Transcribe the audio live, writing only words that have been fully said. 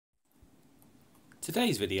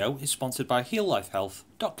Today's video is sponsored by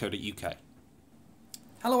heallifehealth.co.uk.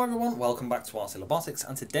 Hello everyone, welcome back to RC Robotics,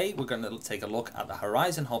 and today we're going to take a look at the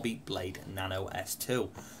Horizon Hobby Blade Nano S2,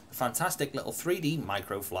 a fantastic little 3D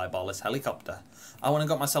micro flybarless helicopter. I went and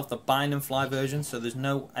got myself the bind and fly version, so there's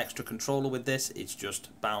no extra controller with this, it's just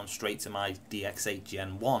bound straight to my DX8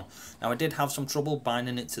 Gen 1. Now I did have some trouble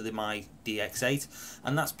binding it to my DX8,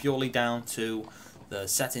 and that's purely down to the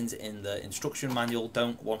settings in the instruction manual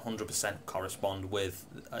don't 100% correspond with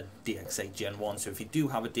a DX8 Gen 1. So if you do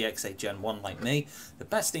have a DX8 Gen 1 like me, the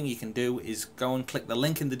best thing you can do is go and click the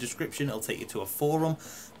link in the description. It'll take you to a forum.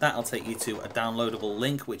 That'll take you to a downloadable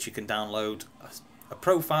link which you can download a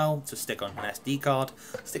profile to stick on an SD card,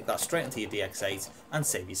 stick that straight into your DX8 and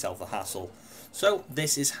save yourself the hassle. So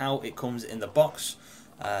this is how it comes in the box.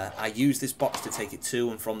 I use this box to take it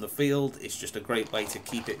to and from the field. It's just a great way to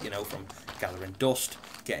keep it, from gathering dust,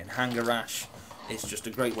 getting hanger rash. It's just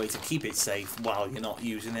a great way to keep it safe while you're not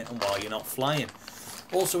using it and while you're not flying.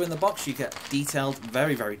 Also in the box you get detailed,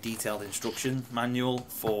 very detailed instruction manual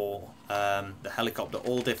for the helicopter,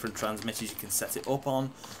 all different transmitters you can set it up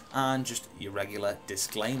on, and just your regular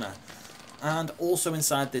disclaimer. And also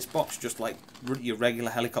inside this box, just like your regular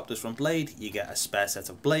helicopters from Blade, you get a spare set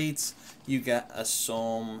of blades, you get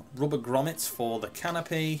some rubber grommets for the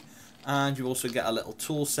canopy, and you also get a little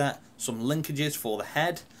tool set, some linkages for the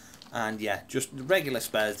head, and yeah, just regular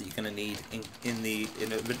spares that you're going to need in the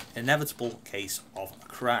inevitable case of a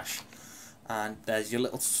crash. And there's your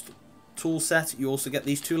little tool set. You also get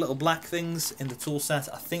these two little black things in the tool set.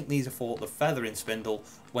 I think these are for the feathering spindle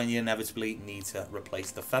when you inevitably need to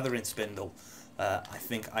replace the feathering spindle. I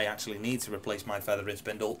think I actually need to replace my feathering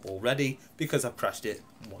spindle already because I've crashed it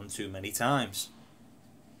one too many times.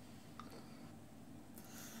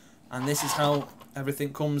 And this is how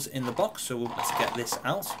everything comes in the box, so let's get this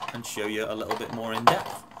out and show you a little bit more in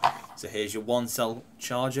depth. So here's your one cell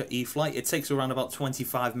charger E-Flight. It takes around about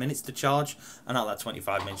 25 minutes to charge, and out of that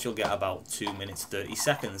 25 minutes you'll get about 2 minutes 30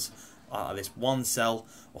 seconds out of this one cell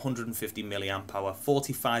 150 milliamp hour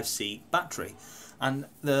 45C battery. And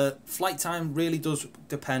the flight time really does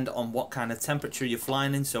depend on what kind of temperature you're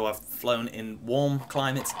flying in. So I've flown in warm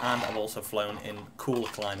climates and I've also flown in cool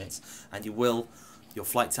climates, and your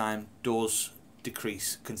flight time does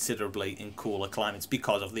decrease considerably in cooler climates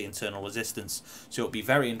because of the internal resistance. So it'll be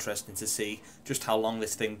very interesting to see just how long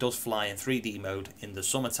this thing does fly in 3D mode in the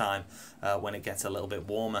summertime when it gets a little bit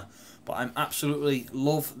warmer. But I absolutely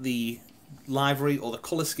love the livery or the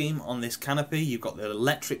colour scheme on this canopy. You've got the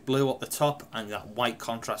electric blue up the top and that white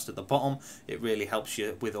contrast at the bottom. It really helps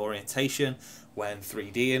you with orientation when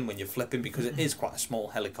 3Ding, when you're flipping, because it is quite a small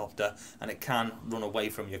helicopter and it can run away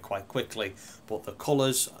from you quite quickly, but the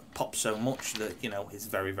colours pop so much that it's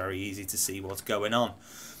very easy to see what's going on.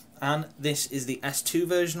 And this is the S2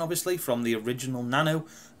 version, obviously, from the original Nano,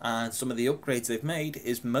 and some of the upgrades they've made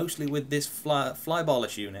is mostly with this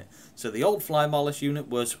flybarless unit. So the old flybarless unit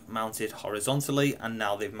was mounted horizontally, and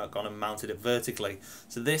now they've gone and mounted it vertically.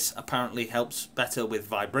 So this apparently helps better with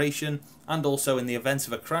vibration, and also in the event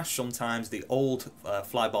of a crash, sometimes the old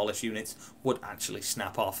flybarless units would actually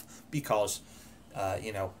snap off because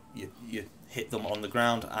you hit them on the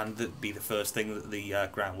ground and that'd be the first thing that the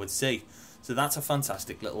ground would see. So that's a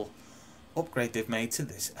fantastic little upgrade they've made to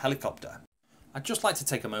this helicopter. I'd just like to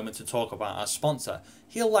take a moment to talk about our sponsor,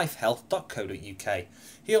 heallifehealth.co.uk.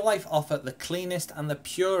 HealLife offer the cleanest and the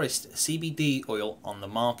purest CBD oil on the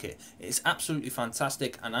market. It's absolutely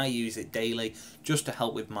fantastic and I use it daily just to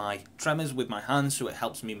help with my tremors with my hands, so it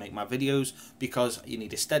helps me make my videos because you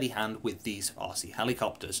need a steady hand with these RC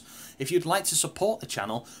helicopters. If you'd like to support the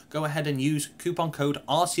channel, go ahead and use coupon code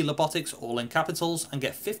RCRobotics, all in capitals, and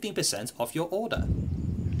get 15% off your order.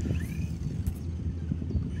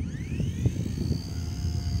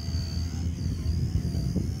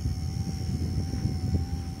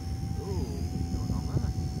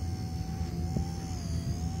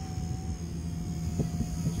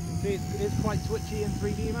 It is quite twitchy in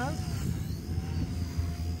 3D mode.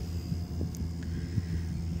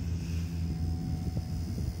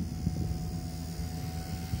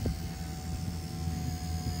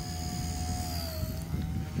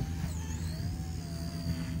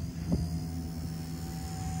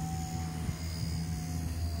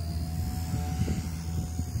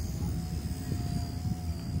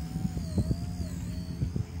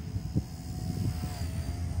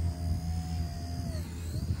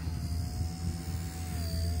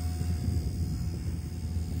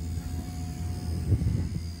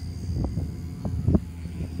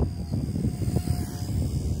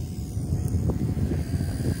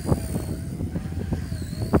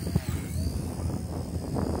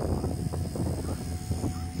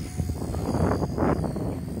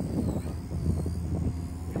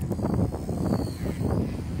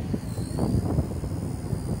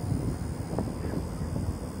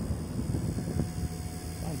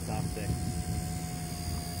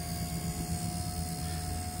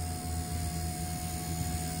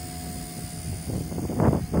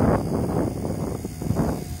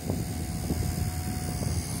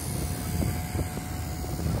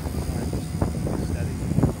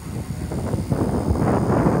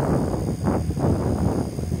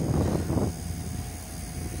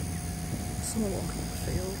 Someone walking up the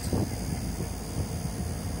field.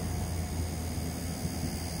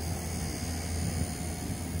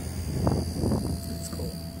 That's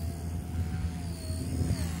cool.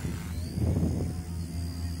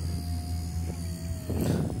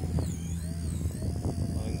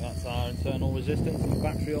 I think that's our internal resistance and the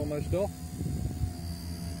battery almost off.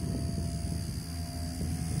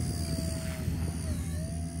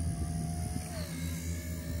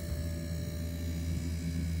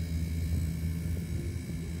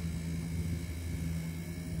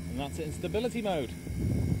 And that's it in stability mode.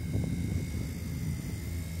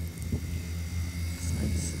 That's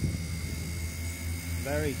nice.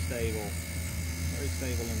 Very stable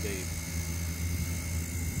indeed.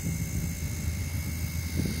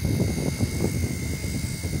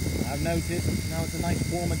 I've noticed now it's a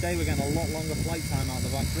nice warmer day, we're getting a lot longer flight time out of the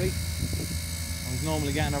battery. I was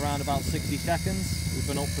normally getting around about 60 seconds. We've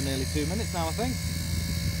been up for nearly 2 minutes now, I think.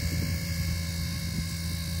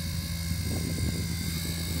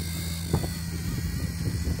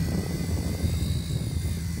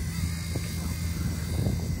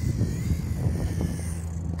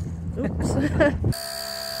 Oops.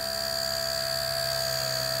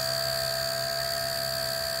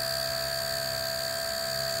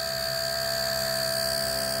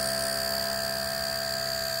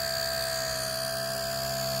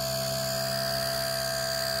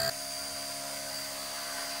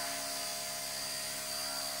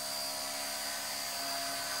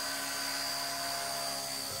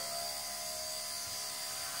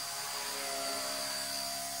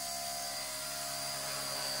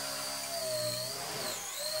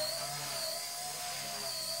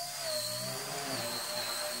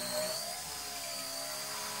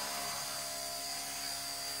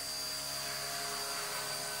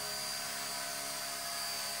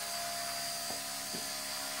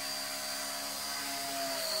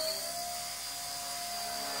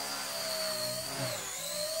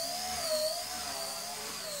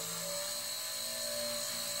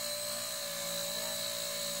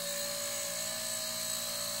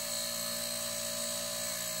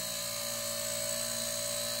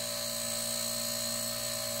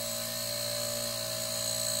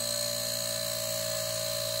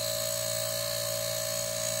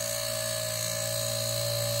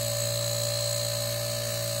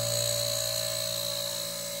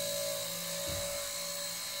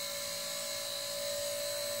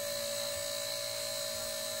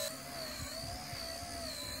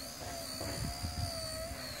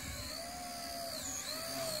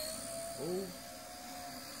 Oh.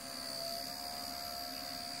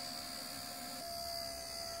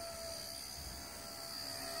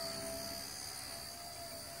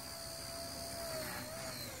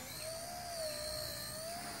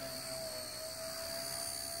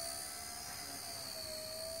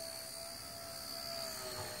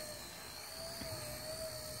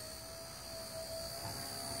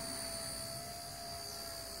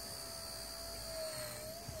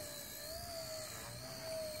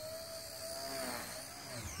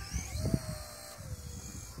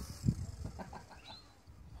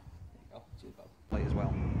 As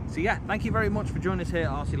well. So yeah, thank you very much for joining us here at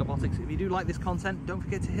RC Robotics. If you do like this content, don't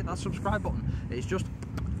forget to hit that subscribe button. It's just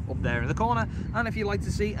up there in the corner. And if you'd like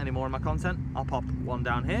to see any more of my content, I'll pop one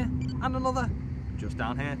down here and another just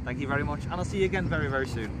down here. Thank you very much, and I'll see you again very, very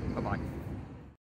soon. Bye-bye.